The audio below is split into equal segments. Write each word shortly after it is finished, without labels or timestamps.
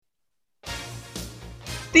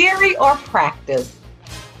Theory or practice?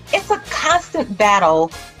 It's a constant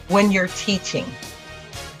battle when you're teaching.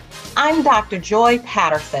 I'm Dr. Joy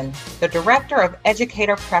Patterson, the Director of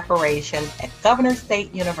Educator Preparation at Governor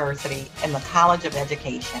State University in the College of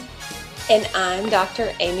Education. And I'm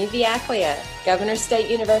Dr. Amy Viaclia, Governor State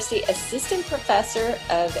University Assistant Professor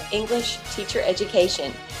of English Teacher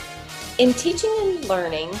Education. In Teaching and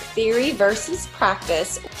Learning, Theory versus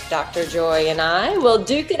Practice, Dr. Joy and I will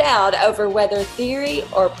duke it out over whether theory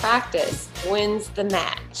or practice wins the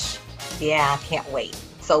match. Yeah, I can't wait.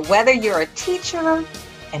 So whether you're a teacher,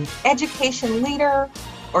 an education leader,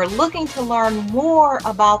 or looking to learn more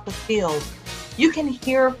about the field, you can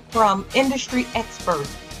hear from industry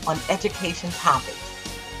experts on education topics.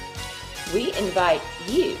 We invite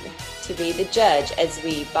you to be the judge as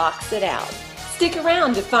we box it out. Stick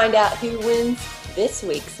around to find out who wins this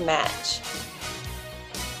week's match.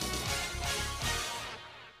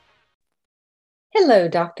 Hello,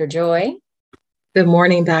 Dr. Joy. Good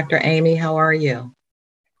morning, Dr. Amy. How are you?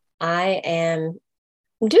 I am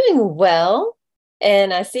doing well,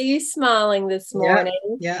 and I see you smiling this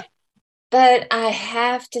morning. Yeah. But I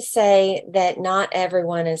have to say that not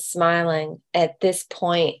everyone is smiling at this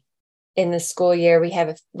point in the school year.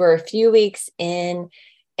 We're a few weeks in,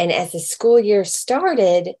 and as the school year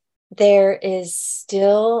started, there is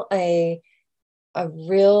still a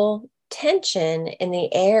real tension in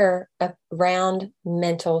the air around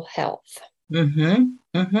mental health. I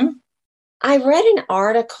read an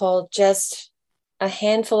article just a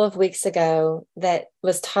handful of weeks ago that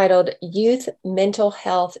was titled, "Youth Mental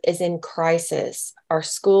Health is in Crisis. Are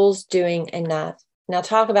Schools Doing Enough?" Now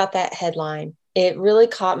talk about that headline. It really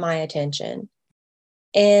caught my attention.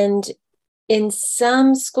 And in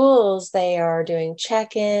some schools, they are doing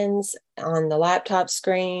check-ins on the laptop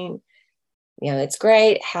screen. You know, it's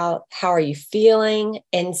great. How are you feeling?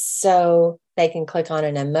 And so they can click on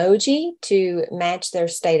an emoji to match their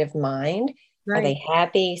state of mind. Right. Are they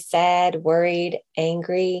happy, sad, worried,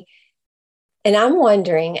 angry? And I'm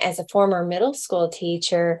wondering, as a former middle school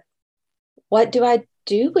teacher, what do I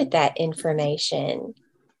do with that information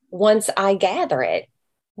once I gather it?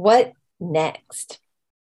 What next?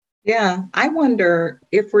 Yeah, I wonder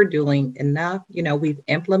if we're doing enough. You know, we've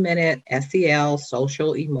implemented SEL,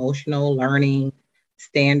 social emotional learning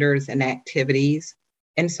standards and activities.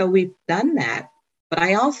 And so we've done that. But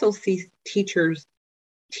I also see teachers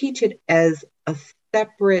teach it as a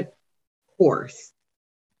separate course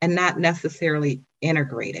and not necessarily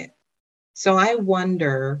integrated. So I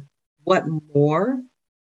wonder, what more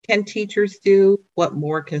can teachers do? What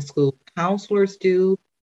more can school counselors do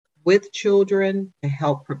with children to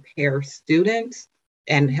help prepare students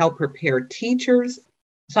and help prepare teachers?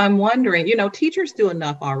 So I'm wondering, you know, teachers do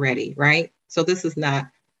enough already, right? So this is not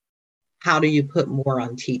how do you put more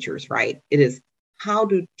on teachers, right? It is, how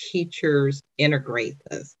do teachers integrate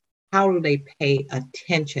this? How do they pay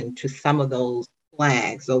attention to some of those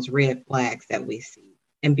flags, those red flags that we see,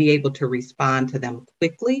 and be able to respond to them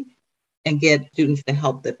quickly and get students the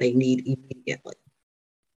help that they need immediately?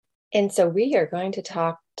 And so we are going to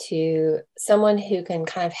talk to someone who can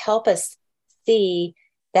kind of help us see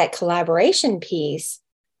that collaboration piece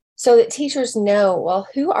so that teachers know, well,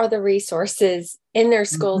 who are the resources in their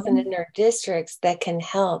schools and in their districts that can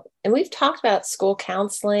help. And we've talked about school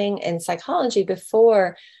counseling and psychology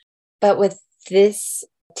before, but with this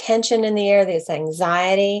tension in the air, this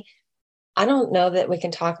anxiety, I don't know that we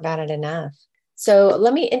can talk about it enough. So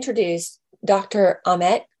let me introduce Dr.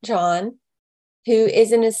 Amit John, who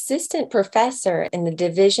is an assistant professor in the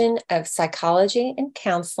Division of Psychology and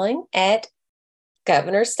Counseling at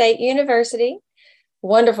Governor State University,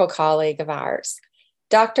 wonderful colleague of ours.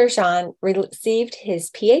 Dr. John received his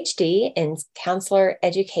PhD in counselor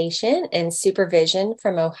education and supervision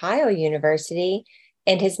from Ohio University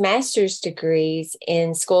and his master's degrees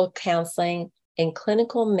in school counseling and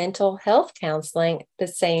clinical mental health counseling, the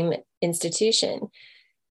same institution.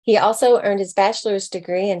 He also earned his bachelor's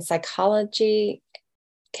degree in psychology,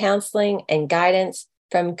 counseling, and guidance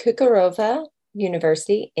from Çukurova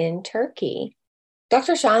University in Turkey.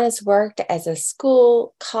 Dr. John has worked as a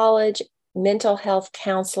school, college, mental health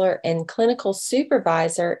counselor, and clinical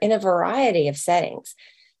supervisor in a variety of settings,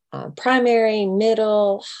 primary,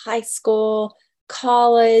 middle, high school,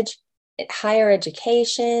 college, higher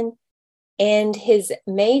education. And his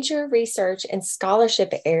major research and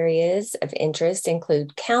scholarship areas of interest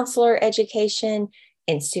include counselor education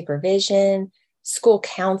and supervision, school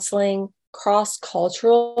counseling,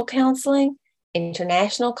 cross-cultural counseling,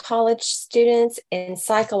 international college students, and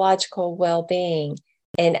psychological well-being.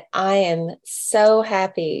 And I am so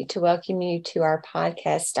happy to welcome you to our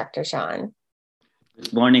podcast, Dr. John.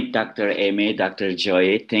 Morning, Dr. Amy, Dr.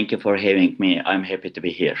 Joy. Thank you for having me. I'm happy to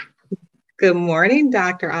be here. Good morning,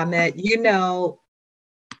 Dr. Ahmed.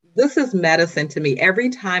 This is medicine to me. Every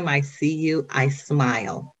time I see you, I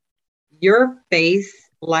smile. Your face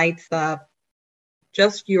lights up,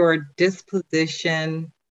 just your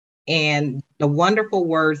disposition and the wonderful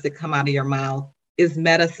words that come out of your mouth is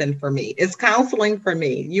medicine for me. It's counseling for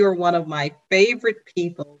me. You are one of my favorite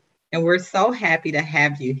people, and we're so happy to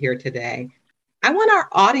have you here today. I want our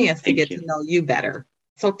audience to get to know you better.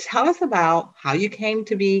 So tell us about how you came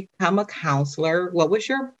to become a counselor. What was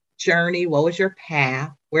your journey? What was your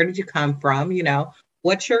path? Where did you come from?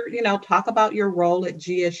 Talk about your role at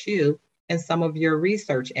GSU and some of your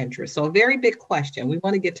research interests. So a very big question. We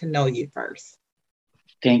want to get to know you first.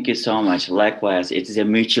 Thank you so much. Likewise, it is a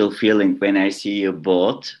mutual feeling when I see you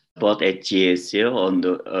both at GSU on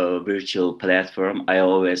the virtual platform.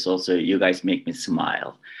 You guys make me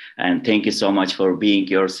smile. And thank you so much for being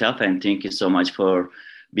yourself. And thank you so much for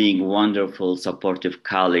being wonderful, supportive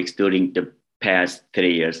colleagues during the past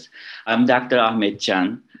 3 years. I'm Dr. Ahmed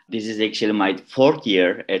Can. This is actually my 4th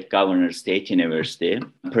year at Governor State University.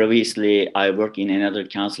 Previously, I worked in another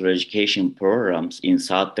counselor education programs in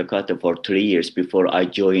South Dakota for 3 years before I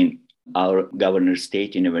joined our Governor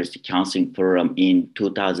State University counseling program in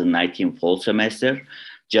 2019 fall semester,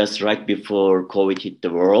 just right before COVID hit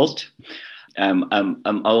the world.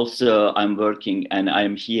 I'm working and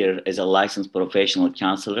I'm here as a licensed professional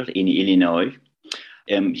counselor in Illinois.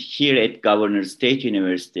 Here at Governor State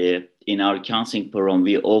University, in our counseling program,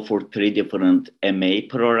 we offer 3 different MA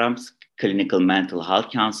programs: clinical mental health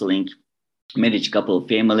counseling, marriage, couple,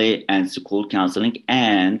 family, and school counseling.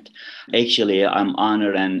 And actually, I'm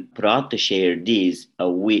honored and proud to share these.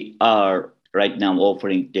 We are right now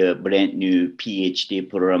offering the brand new PhD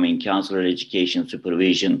program in counselor education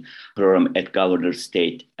supervision program at Governor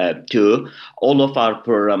State too. All of our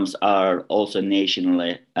programs are also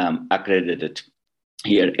nationally accredited.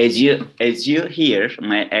 Here, as you hear,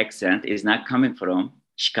 my accent is not coming from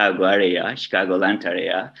Chicagoland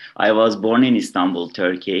area. I was born in Istanbul,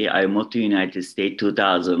 Turkey. I moved to United States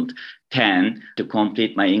 2010 to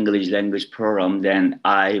complete my English language program. Then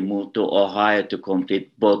I moved to Ohio to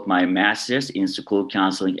complete both my master's in school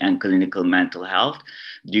counseling and clinical mental health,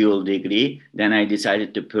 dual degree. Then I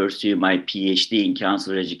decided to pursue my PhD in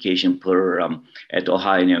counselor education program at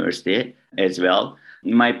Ohio University as well.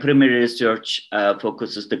 My primary research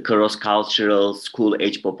focuses the cross-cultural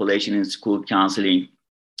school-age population in school counseling.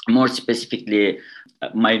 More specifically,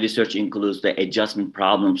 my research includes the adjustment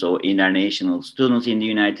problems of international students in the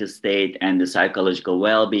United States and the psychological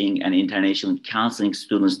well-being and international counseling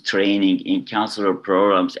students training in counselor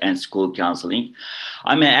programs and school counseling.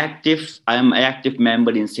 I'm an active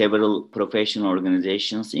member in several professional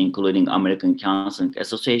organizations, including American Counseling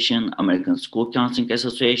Association, American School Counseling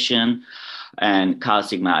Association, and Chi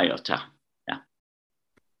Sigma Iota. Yeah.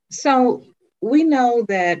 So we know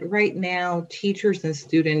that right now teachers and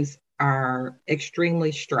students are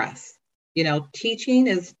extremely stressed. Teaching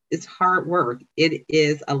is hard work. It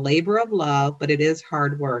is a labor of love, but it is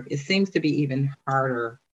hard work. It seems to be even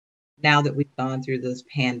harder now that we've gone through this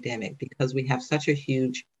pandemic because we have such a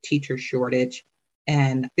huge teacher shortage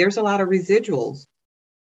and there's a lot of residuals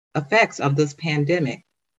effects of this pandemic.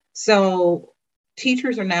 So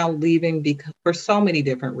teachers are now leaving for so many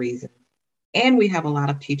different reasons. And we have a lot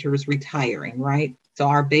of teachers retiring, right? So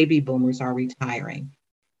our baby boomers are retiring.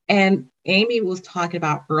 And Amy was talking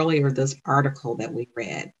about earlier this article that we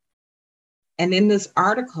read. And in this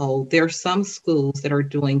article, there are some schools that are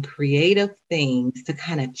doing creative things to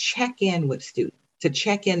kind of check in with students, to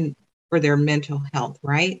check in for their mental health,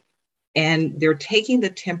 right? And they're taking the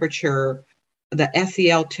temperature, the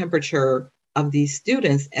SEL temperature of these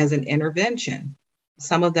students as an intervention.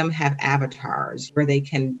 Some of them have avatars where they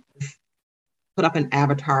can put up an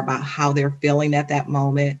avatar about how they're feeling at that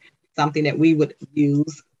moment, something that we would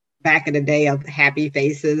use back in the day of happy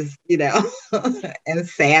faces, and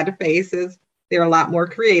sad faces. They're a lot more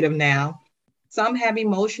creative now. Some have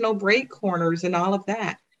emotional break corners and all of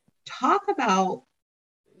that. Talk about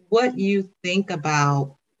what you think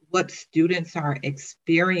about what students are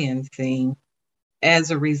experiencing as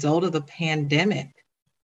a result of the pandemic.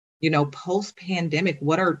 Post-pandemic,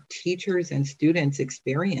 what are teachers and students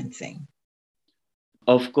experiencing?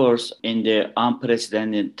 Of course, in the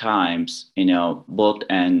unprecedented times, both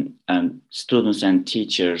students and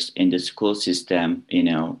teachers in the school system,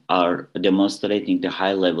 are demonstrating the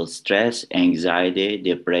high level stress, anxiety,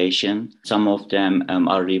 depression. Some of them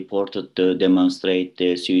are reported to demonstrate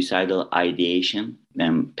the suicidal ideation,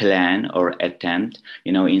 plan or attempt,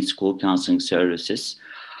 in school counseling services.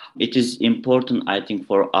 It is important, I think,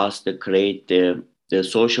 for us to create the the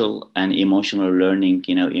social and emotional learning,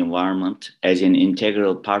 environment as an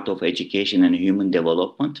integral part of education and human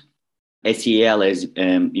development. SEL, as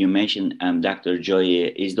you mentioned, Dr.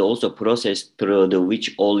 Joy, is also a process through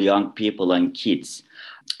which all young people and kids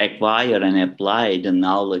acquire and apply the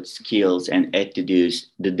knowledge, skills, and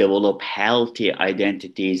attitudes to develop healthy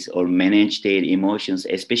identities or manage their emotions,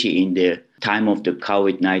 especially in the time of the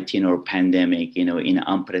COVID-19 or pandemic, in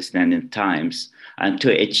unprecedented times, and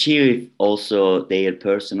to achieve also their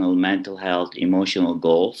personal mental health, emotional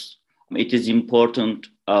goals. It is important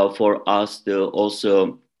for us to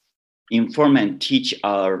also inform and teach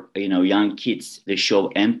our young kids to show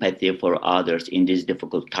empathy for others in these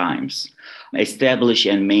difficult times, establish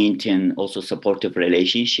and maintain also supportive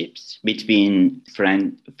relationships between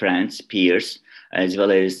friends, peers, as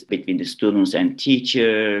well as between the students and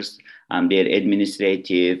teachers, their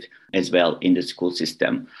administrative as well in the school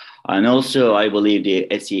system. And also, I believe the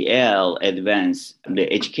SEL advance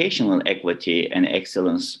the educational equity and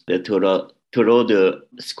excellence through the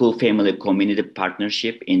school family community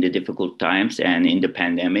partnership in the difficult times and in the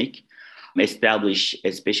pandemic, establish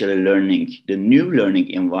especially the new learning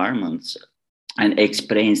environments and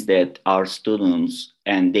experience that our students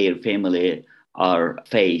and their family are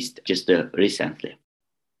faced just recently.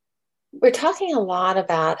 We're talking a lot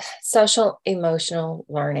about social emotional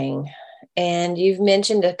learning, and you've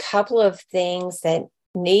mentioned a couple of things that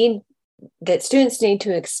students need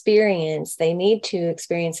to experience. They need to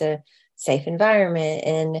experience a safe environment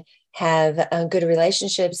and have good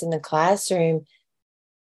relationships in the classroom.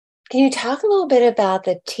 Can you talk a little bit about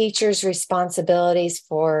the teacher's responsibilities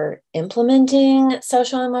for implementing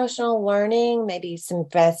social emotional learning, maybe some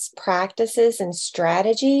best practices and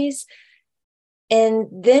strategies? And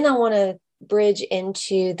then I want to bridge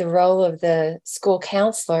into the role of the school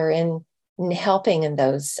counselor in helping in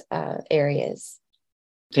those areas.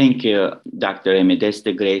 Thank you, Dr. Amy. That's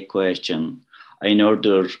a great question. In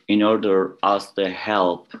order us to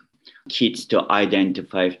help kids to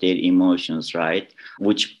identify their emotions, right?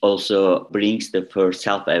 Which also brings the first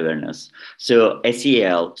self-awareness. So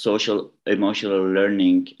SEL, social emotional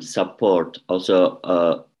learning support,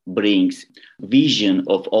 also brings vision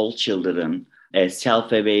of all children as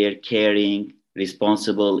self-aware, caring,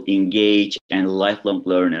 responsible, engaged, and lifelong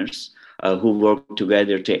learners who work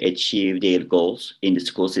together to achieve their goals in the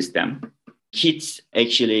school system. Kids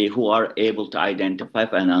actually who are able to identify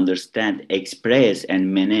and understand, express,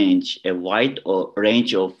 and manage a wide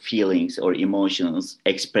range of feelings or emotions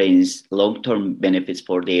experience long-term benefits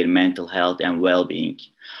for their mental health and well-being.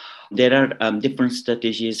 There are different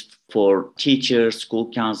strategies for teachers,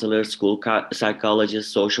 school counselors, school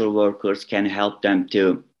psychologists, social workers can help them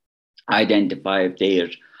to identify their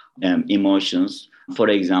emotions. For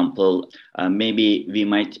example, maybe we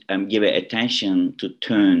might give attention to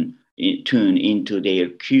tune into their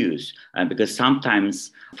cues because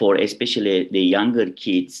sometimes for especially the younger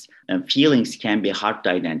kids, feelings can be hard to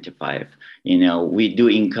identify. We do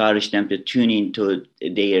encourage them to tune into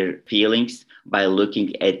their feelings by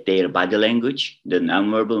looking at their body language, the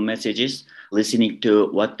nonverbal messages, listening to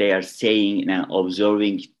what they are saying and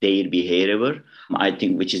observing their behavior, I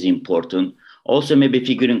think, which is important. Also, maybe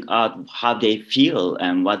figuring out how they feel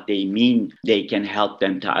and what they mean, they can help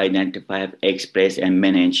them to identify, express, and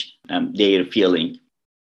manage their feeling.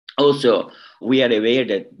 Also, we are aware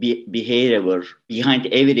that behind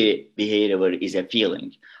every behavior is a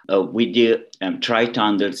feeling. We do try to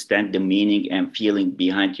understand the meaning and feeling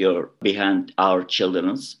behind our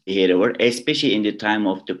children's behavior, especially in the time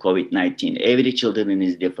of the COVID-19. Every children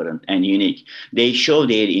is different and unique. They show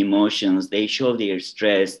their emotions, they show their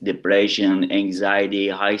stress, depression, anxiety,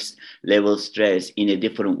 high level stress in a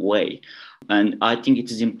different way. And I think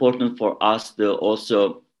it is important for us to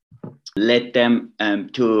also let them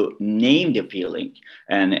to name the feeling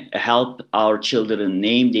and help our children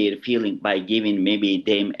name their feeling by giving maybe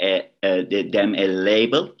them a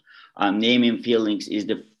label. Naming feelings is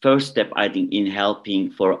the first step, I think, in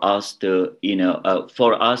helping for us to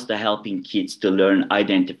helping kids to learn,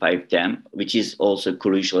 identify them, which is also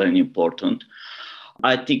crucial and important.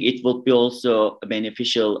 I think it will be also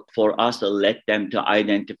beneficial for us to let them to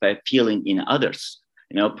identify feeling in others.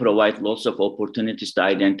 Provide lots of opportunities to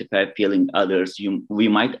identify feeling others. We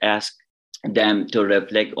might ask them to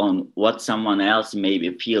reflect on what someone else may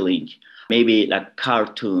be feeling. Maybe like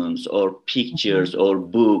cartoons or pictures or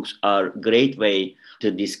books are a great way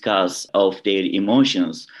to discuss of their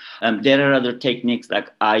emotions. There are other techniques like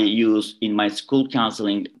I use in my school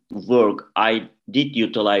counseling work. I did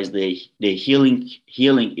utilize the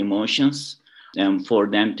healing emotions for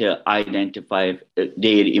them to identify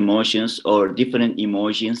their emotions or different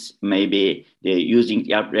emotions. Maybe they're using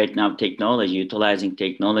right now technology, utilizing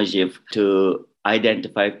technology to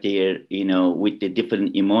identify their, with the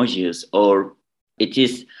different emojis, or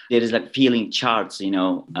there is like feeling charts,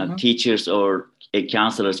 teachers or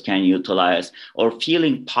counselors can utilize, or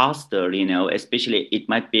feeling poster, especially it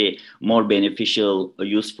might be more beneficial or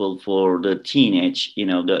useful for the teenage, the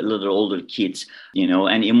little older kids,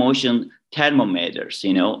 and emotion thermometers,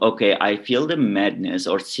 okay, I feel the madness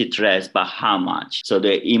or stress, but how much? So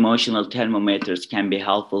the emotional thermometers can be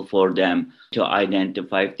helpful for them to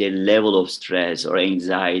identify their level of stress or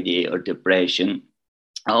anxiety or depression.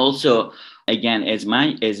 Also, again, as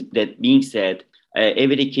that being said,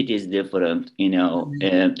 every kid is different,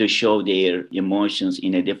 to show their emotions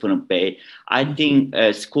in a different way. I think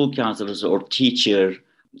school counselors or teacher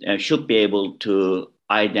should be able to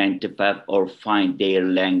identify or find their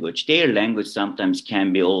language. Their language sometimes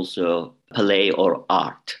can be also play or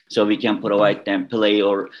art. So we can provide them play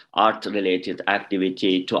or art related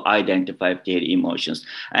activity to identify their emotions.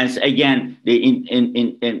 And again,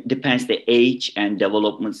 it depends the age and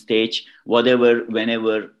development stage.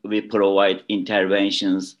 Whenever we provide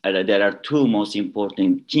interventions, there are two most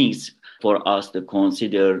important things for us to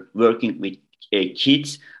consider working with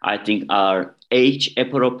kids, I think, are age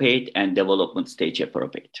appropriate and development stage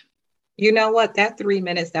appropriate. You know what? That 3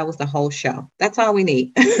 minutes, that was the whole show. That's all we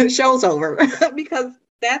need. Show's over. Because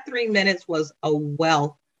that 3 minutes was a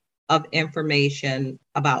wealth of information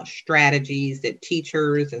about strategies that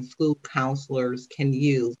teachers and school counselors can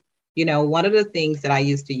use. One of the things that I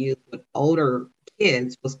used to use with older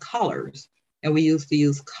kids was colors. And we used to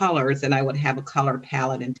use colors, and I would have a color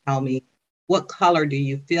palette and tell me, what color do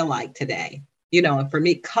you feel like today? And for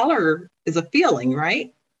me, color is a feeling,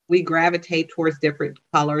 right? We gravitate towards different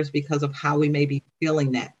colors because of how we may be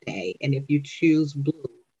feeling that day. And if you choose blue,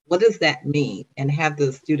 what does that mean? And have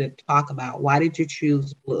the student talk about, why did you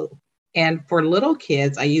choose blue? And for little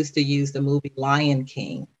kids, I used to use the movie Lion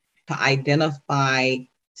King to identify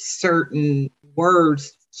certain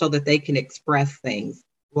words so that they can express things.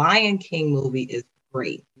 Lion King movie is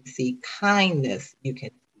great. You see kindness, you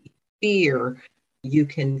can see fear, you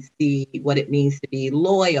can see what it means to be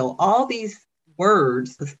loyal, all these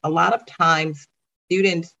words. A lot of times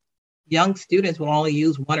young students will only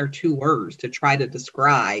use one or two words to try to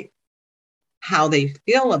describe how they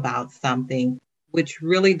feel about something, which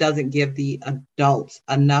really doesn't give the adults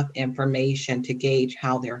enough information to gauge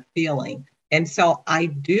how they're feeling. And so I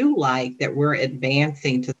do like that we're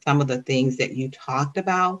advancing to some of the things that you talked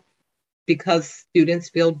about, because students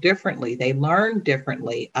feel differently. They learn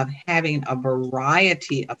differently, of having a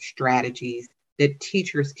variety of strategies that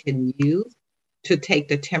teachers can use to take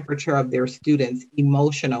the temperature of their students'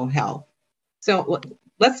 emotional health. So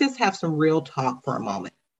let's just have some real talk for a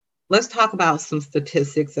moment. Let's talk about some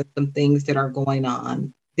statistics and some things that are going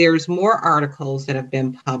on. There's more articles that have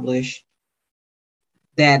been published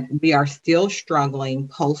that we are still struggling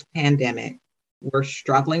post-pandemic. We're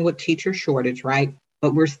struggling with teacher shortage, right?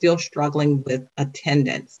 But we're still struggling with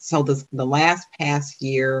attendance. So the last past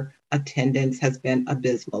year, attendance has been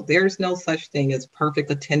abysmal. There's no such thing as perfect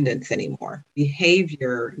attendance anymore.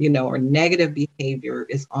 Behavior, or negative behavior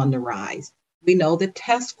is on the rise. We know that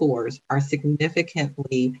test scores are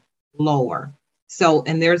significantly lower. So,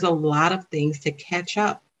 and there's a lot of things to catch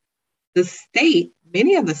up.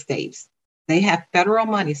 Many of the states, they have federal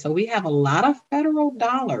money. So we have a lot of federal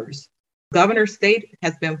dollars. Governor State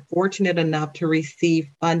has been fortunate enough to receive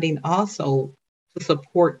funding also to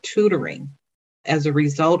support tutoring as a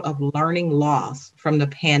result of learning loss from the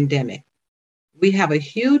pandemic. We have a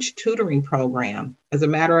huge tutoring program. As a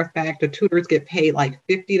matter of fact, the tutors get paid like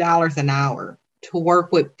 $50 an hour to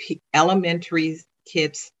work with elementary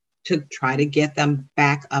kids to try to get them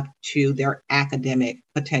back up to their academic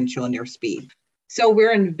potential and their speed. So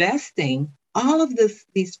we're investing all of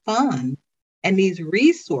these funds and these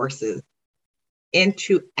resources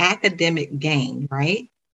into academic gain, right?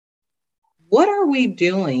 What are we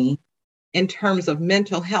doing in terms of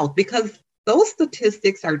mental health? Because those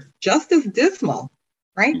statistics are just as dismal,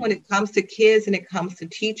 right? When it comes to kids and it comes to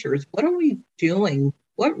teachers, what are we doing?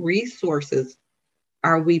 What resources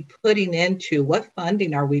are we putting into, what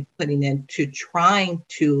funding are we putting into trying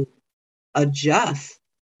to adjust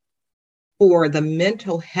for the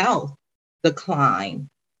mental health decline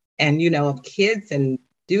and, of kids and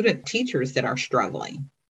student teachers that are struggling?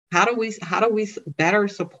 How do we better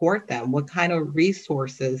support them? What kind of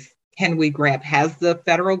resources can we grab? Has the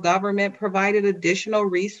federal government provided additional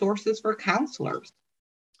resources for counselors?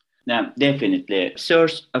 Yeah, definitely.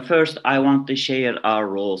 First, I want to share our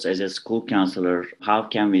roles as a school counselor. How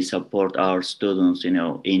can we support our students,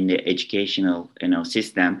 in the educational,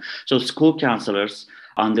 system? So school counselors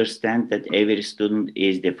understand that every student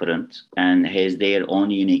is different and has their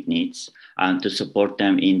own unique needs, and to support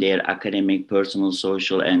them in their academic, personal,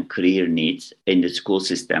 social, and career needs in the school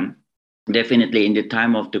system. Definitely, in the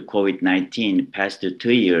time of the COVID-19, past the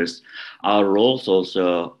 2 years, our roles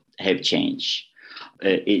also have changed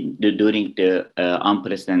during the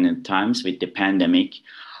unprecedented times with the pandemic.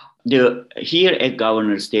 Here at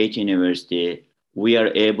Governor State University, we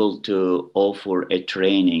are able to offer a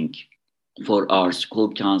training for our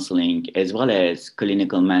school counseling as well as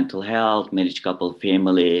clinical mental health, marriage, couple,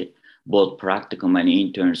 family, both practicum and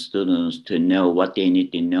intern students to know what they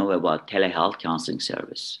need to know about telehealth counseling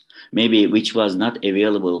service, maybe which was not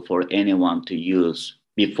available for anyone to use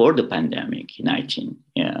before the pandemic 19,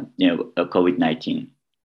 COVID-19.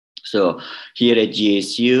 So here at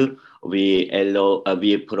GSU,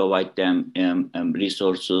 we provide them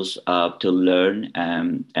resources to learn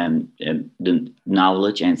the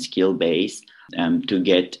knowledge and skill base to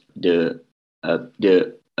get the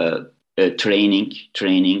training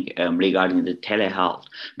regarding the telehealth,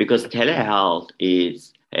 because telehealth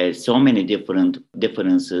has so many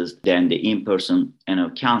differences than the in-person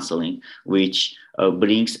counseling, which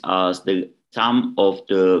brings us some of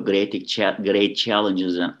the great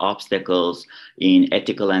challenges and obstacles in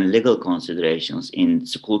ethical and legal considerations in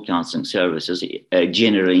school counseling services,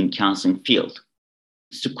 generally in counseling field.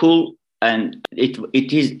 School, and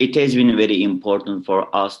it has been very important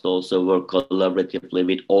for us to also work collaboratively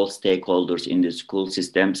with all stakeholders in the school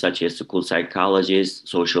system, such as school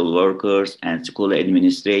psychologists, social workers, and school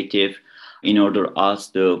administrative, in order us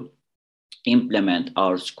to implement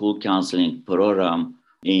our school counseling program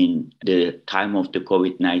in the time of the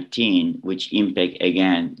COVID-19, which impact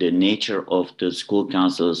again the nature of the school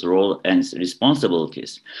counselor's role and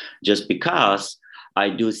responsibilities. Just because I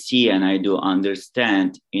do see and I do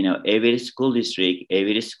understand, every school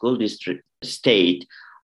district state,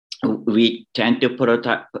 we tend to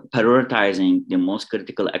prioritizing the most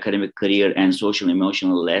critical academic, career, and social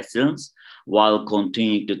emotional lessons while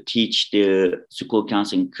continuing to teach the school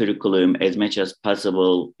counseling curriculum as much as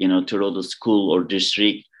possible, through the school or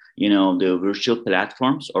district, the virtual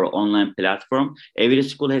platforms or online platform. Every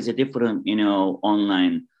school has a different,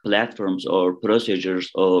 online platforms or procedures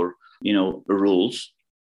or, rules.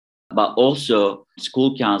 But also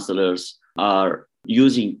school counselors are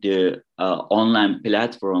using the online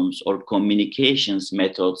platforms or communications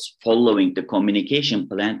methods, following the communication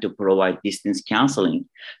plan to provide distance counseling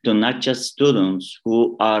to not just students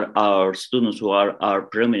who are our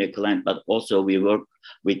primary client, but also we work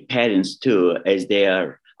with parents too, as they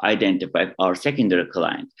are identified our secondary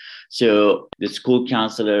client. So the school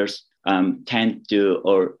counselors tend to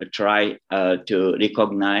or try to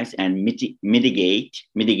recognize and mitigate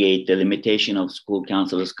the limitation of school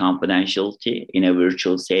counselors' confidentiality in a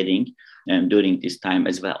virtual setting during this time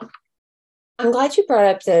as well. I'm glad you brought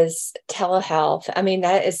up this telehealth. I mean,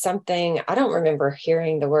 that is something I don't remember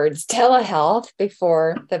hearing the words telehealth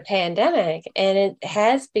before the pandemic, and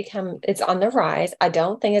it's on the rise. I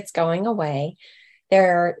don't think it's going away.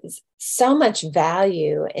 There's so much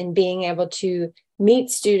value in being able to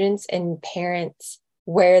meet students and parents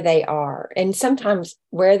where they are. And sometimes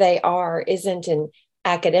where they are isn't an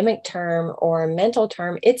academic term or a mental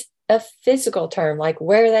term. It's a physical term, like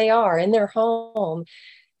where they are in their home.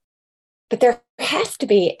 But there has to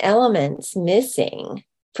be elements missing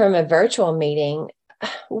from a virtual meeting.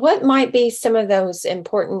 What might be some of those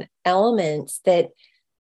important elements that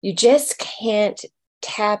you just can't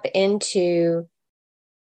tap into,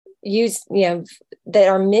 that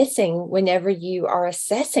are missing whenever you are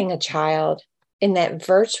assessing a child in that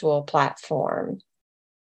virtual platform?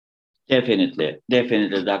 Definitely,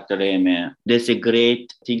 Dr. Amy. That's a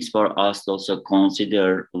great things for us to also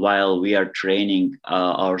consider while we are training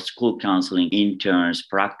our school counseling interns,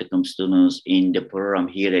 practicum students in the program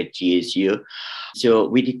here at GSU. So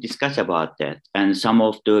we did discuss about that, and some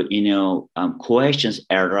of the questions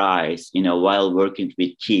arise while working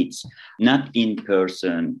with kids, not in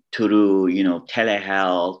person, through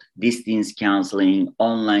telehealth, distance counseling,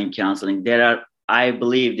 online counseling. I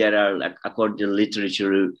believe there are, according to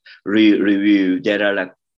literature review, there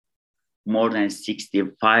are more than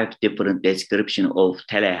 65 different descriptions of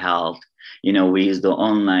telehealth. We use the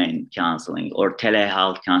online counseling or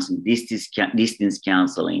telehealth counseling, distance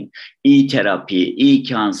counseling, e-therapy,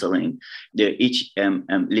 e-counseling. Each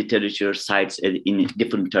literature cites in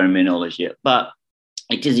different terminology. But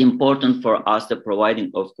it is important for us to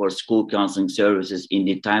providing, of course, school counseling services in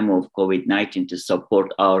the time of COVID-19 to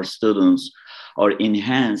support our students or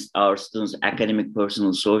enhance our students' academic,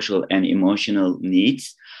 personal, social, and emotional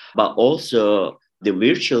needs. But also the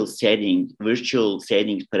virtual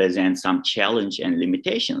settings present some challenge and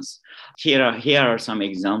limitations. Here are some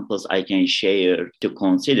examples I can share to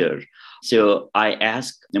consider. So I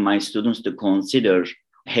ask my students to consider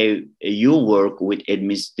how you work with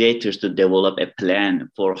administrators to develop a plan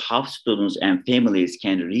for how students and families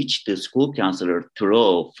can reach the school counselor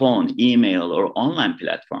through phone, email, or online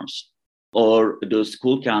platforms. Or do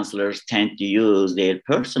school counselors tend to use their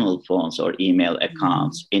personal phones or email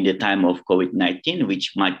accounts in the time of COVID-19,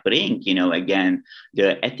 which might bring, again,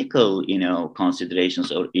 the ethical,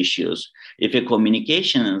 considerations or issues. If a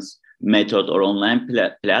communications method or online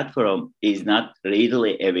platform is not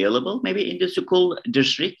readily available, maybe in the school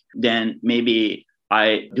district, then maybe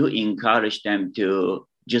I do encourage them to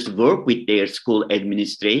just work with their school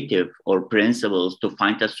administrative or principals to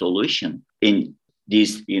find a solution in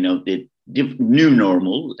this, the new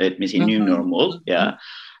normal, let me say new normal. Yeah.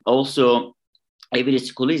 Also, every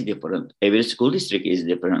school is different. Every school district is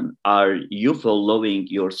different. Are you following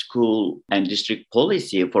your school and district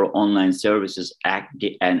policy for online services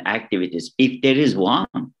and activities? If there is one,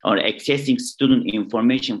 or accessing student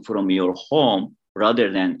information from your home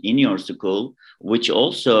rather than in your school, which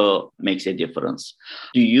also makes a difference.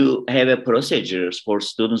 Do you have a procedures for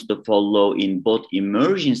students to follow in both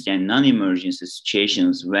emergency and non-emergency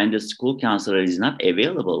situations when the school counselor is not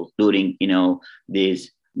available during,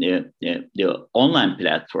 this the online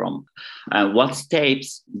platform? What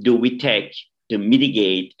steps do we take to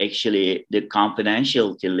mitigate actually the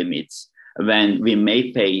confidentiality limits when we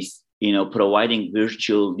may face, providing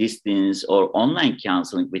virtual distance or online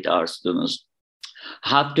counseling with our students?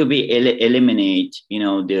 How do we eliminate,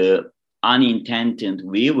 the unintended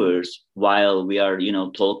viewers while we are,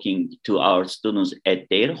 talking to our students at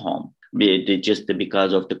their home? Just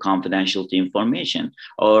because of the confidentiality information?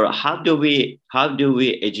 Or how do we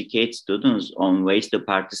educate students on ways to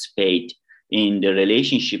participate in the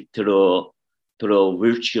relationship through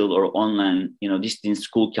virtual or online, distance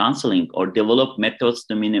school counseling, or develop methods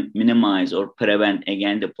to minimize or prevent,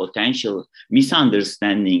 again, the potential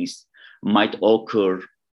misunderstandings might occur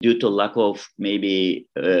due to lack of maybe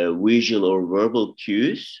visual or verbal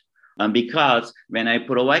cues? Because when I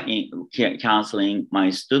provide counseling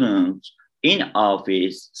my students in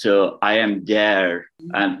office, so I am there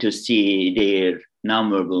to see their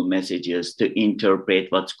nonverbal messages, to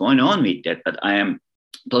interpret what's going on with that. But I am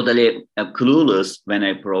totally clueless when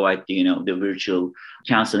I provide, the virtual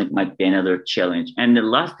counseling might be another challenge. And the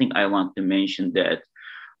last thing I want to mention that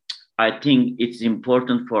I think it's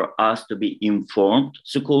important for us to be informed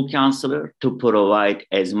school counselor, to provide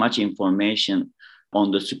as much information on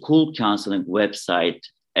the school counseling website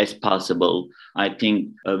as possible. I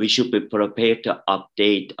think we should be prepared to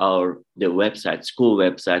update the website, school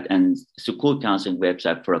website and school counseling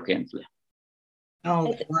website frequently.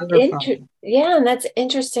 Oh, wonderful. Yeah, and that's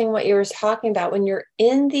interesting what you were talking about. When you're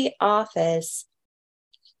in the office,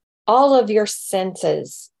 all of your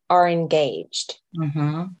senses are engaged.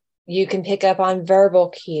 Mm-hmm. You can pick up on verbal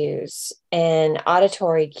cues and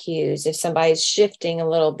auditory cues if somebody's shifting a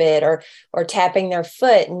little bit or tapping their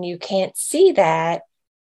foot, and you can't see that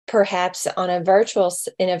perhaps in a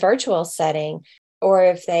virtual setting, or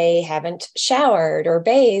if they haven't showered or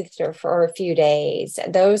bathed for a few days.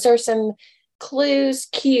 Those are some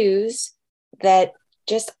cues that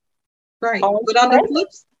just right. But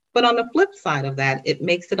on the flip side of that, it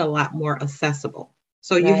makes it a lot more accessible.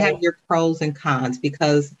 So you have your pros and cons,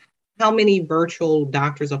 because how many virtual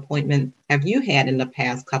doctor's appointments have you had in the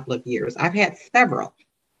past couple of years? I've had several.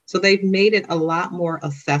 So they've made it a lot more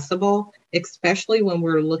accessible, especially when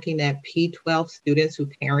we're looking at P-12 students whose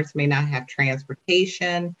parents may not have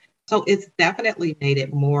transportation. So it's definitely made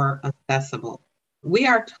it more accessible. We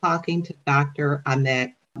are talking to Dr.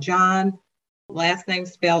 Ahmet Can, last name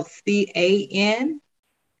spelled C-A-N,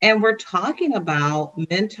 and we're talking about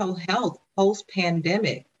mental health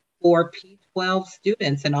post-pandemic for P-12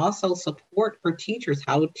 students, and also support for teachers,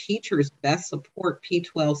 how teachers best support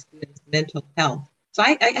P-12 students' mental health. So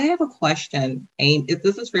I have a question, Amy.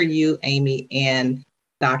 This is for you, Amy, and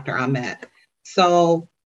Dr. Ahmet. So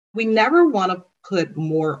we never want to put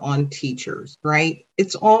more on teachers, right?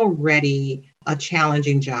 It's already a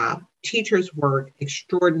challenging job. Teachers work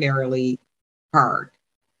extraordinarily hard.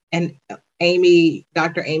 And Amy,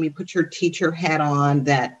 Dr. Amy, put your teacher hat on.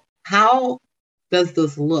 That how does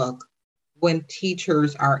this look when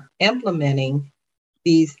teachers are implementing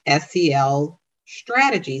these SEL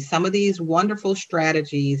strategies, some of these wonderful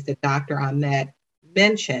strategies that Dr. Ahmet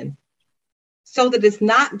mentioned so that it's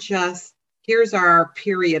not just, here's our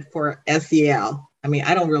period for SEL. I mean,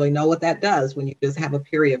 I don't really know what that does when you just have a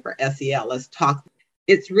period for SEL. Let's talk.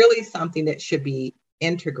 It's really something that should be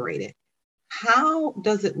integrated. How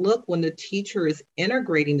does it look when the teacher is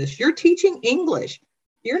integrating this? You're teaching English.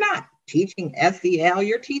 You're not teaching SEL,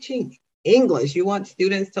 you're teaching English. You want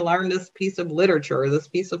students to learn this piece of literature or this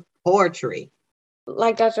piece of poetry.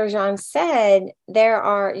 Like Dr. Jean said,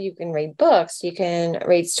 you can read books, you can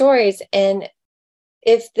read stories. And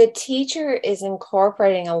if the teacher is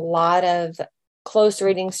incorporating a lot of close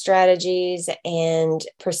reading strategies and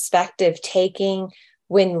perspective taking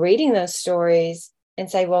when reading those stories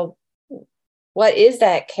and say, well, what is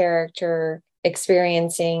that character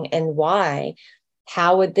experiencing and why?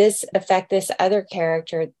 How would this affect this other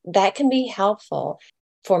character? That can be helpful.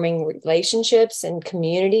 Forming relationships and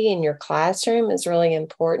community in your classroom is really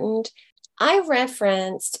important. I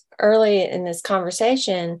referenced early in this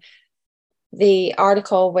conversation the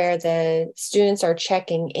article where the students are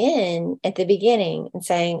checking in at the beginning and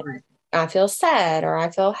saying, I feel sad, or I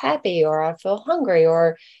feel happy, or I feel hungry,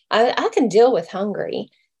 or I can deal with hungry.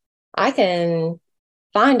 I can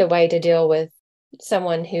find a way to deal with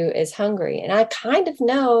someone who is hungry. And I kind of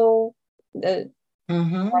know I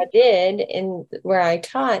did in where I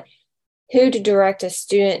taught who to direct a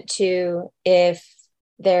student to if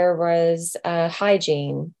there was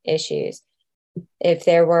hygiene issues, if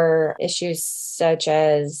there were issues such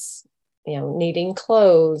as, needing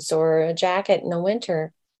clothes or a jacket in the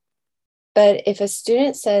winter. But if a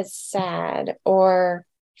student says sad or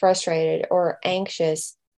frustrated or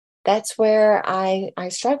anxious, that's where I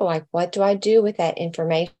struggle. Like, what do I do with that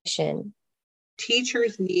information?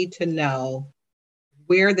 Teachers need to know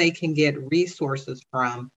where they can get resources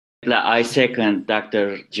from. I second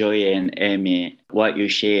Dr. Joy and Amy, what you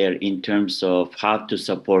share in terms of how to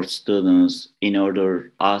support students in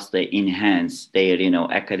order us to enhance their,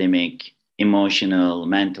 academic, emotional,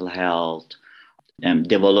 mental health,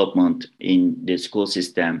 development in the school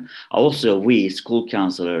system. Also, we school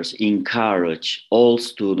counselors encourage all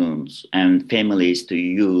students and families to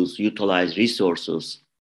utilize resources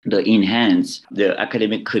to enhance the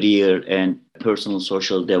academic career and personal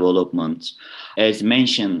social development. As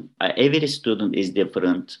mentioned, every student is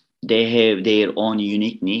different. They have their own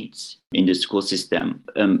unique needs in the school system.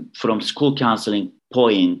 From school counseling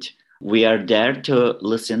point, we are there to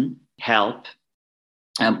listen, help,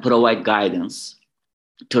 and provide guidance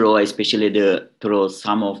through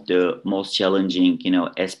some of the most challenging,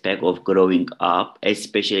 aspect of growing up,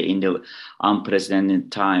 especially in the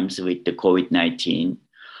unprecedented times with the COVID-19.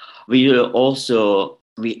 We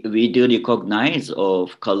do recognize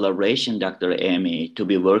of collaboration, Dr. Amy, to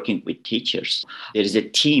be working with teachers. There is a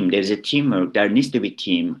teamwork. There needs to be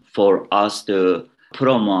team for us to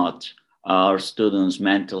promote our students'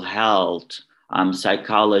 mental health,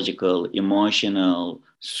 psychological, emotional,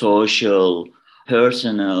 social,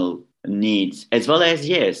 personal needs, as well as,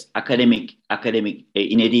 academic,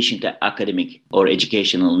 in addition to academic or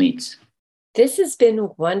educational needs. This has been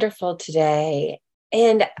wonderful today.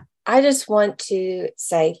 And I just want to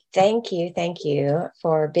say thank you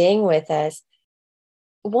for being with us.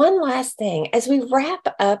 One last thing, as we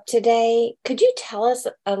wrap up today, could you tell us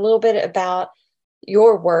a little bit about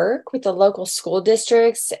your work with the local school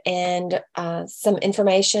districts and some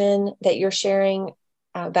information that you're sharing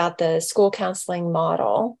about the school counseling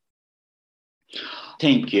model?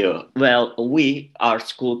 Thank you. Well, we are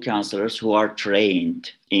school counselors who are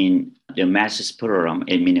trained in the master's program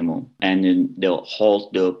at minimum, and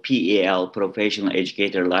the PEL, Professional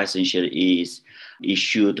Educator Licensure, is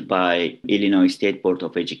issued by Illinois State Board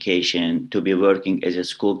of Education to be working as a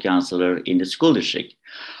school counselor in the school district.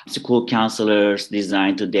 School counselors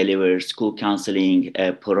designed to deliver school counseling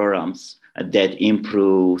programs that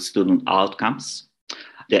improve student outcomes.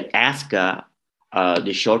 The ASCA,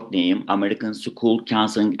 the short name, American School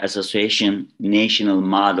Counseling Association National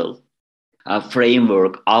Model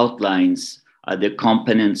framework, outlines the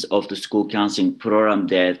components of the school counseling program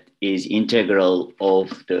that is integral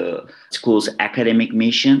of the school's academic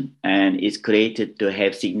mission and is created to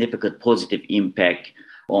have significant positive impact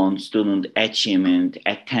on student achievement,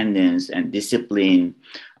 attendance, and discipline,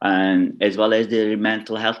 and as well as their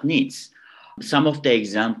mental health needs. Some of the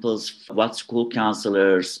examples what school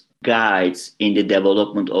counselors guides in the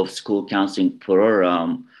development of school counseling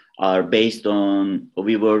program are based on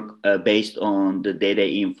the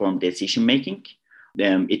data-informed decision-making.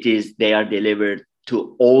 They are delivered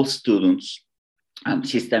to all students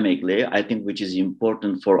systemically, I think, which is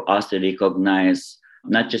important for us to recognize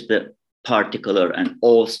not just the particular and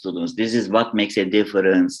all students. This is what makes a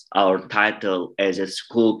difference, our title as a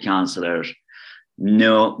school counselor,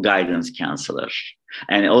 no guidance counselor.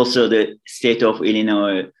 And also the state of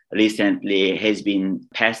Illinois recently has been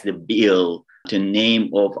passed the bill to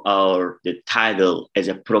name of the title as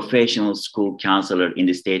a professional school counselor in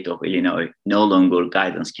the state of Illinois, no longer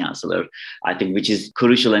guidance counselor. I think which is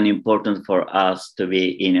crucial and important for us to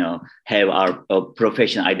be, have our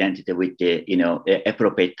professional identity with the,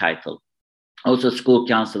 appropriate title. Also, school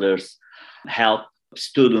counselors help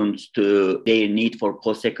students to their need for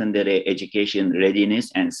post-secondary education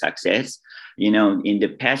readiness and success. In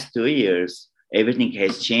the past 2 years, everything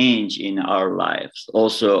has changed in our lives.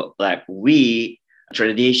 Also, like we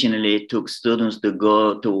traditionally took students to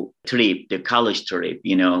go to the college trip,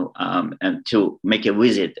 and to make a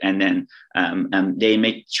visit, and then they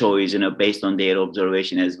make choice, based on their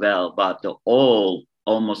observation as well. But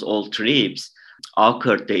almost all trips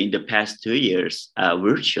occurred in the past 2 years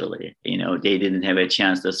virtually. They didn't have a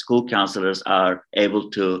chance. The school counselors are able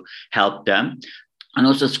to help them. And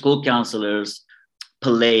also school counselors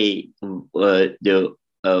play the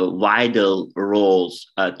vital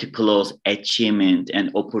roles to close achievement and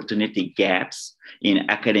opportunity gaps in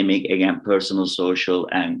academic, again, personal, social,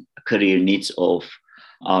 and career needs of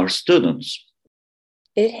our students.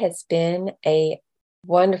 It has been a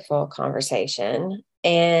wonderful conversation.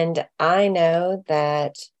 And I know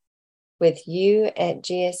that with you at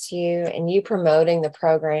GSU and you promoting the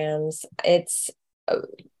programs,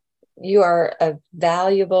 you are a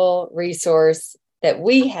valuable resource that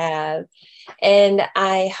we have. And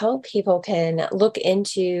I hope people can look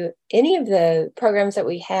into any of the programs that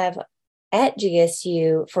we have at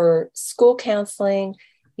GSU for school counseling.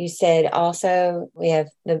 You said also we have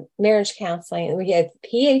the marriage counseling, we have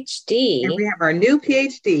PhD. And we have our new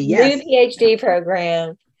PhD, yes. New PhD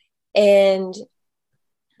program. And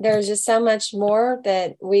there's just so much more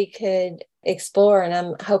that we could explore, and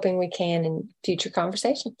I'm hoping we can in future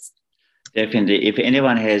conversations. Definitely. If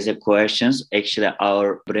anyone has questions, actually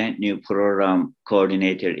our brand new program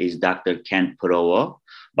coordinator is Dr. Kent Provo.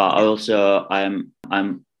 But also I'm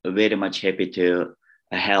very much happy to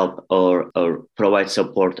help or provide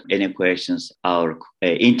support any questions our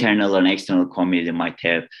internal and external community might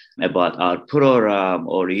have about our program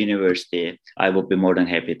or university. I will be more than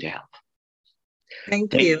happy to help.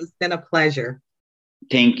 Thank you. It's been a pleasure.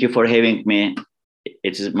 Thank you for having me.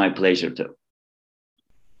 It is my pleasure too.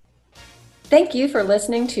 Thank you for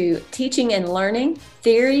listening to Teaching and Learning,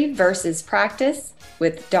 Theory versus Practice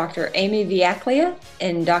with Dr. Amy Viaclia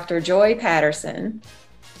and Dr. Joy Patterson.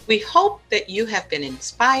 We hope that you have been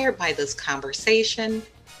inspired by this conversation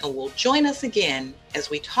and will join us again as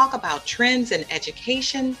we talk about trends in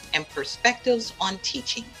education and perspectives on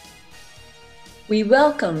teaching. We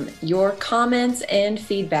welcome your comments and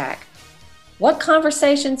feedback. What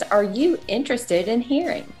conversations are you interested in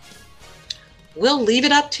hearing? We'll leave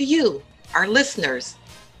it up to you, our listeners.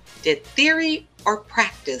 Did theory or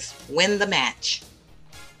practice win the match?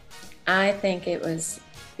 I think it was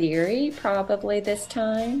theory probably this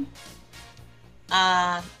time.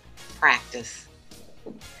 Practice.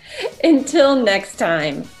 Until next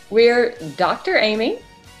time, we're Dr. Amy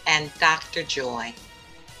and Dr. Joy.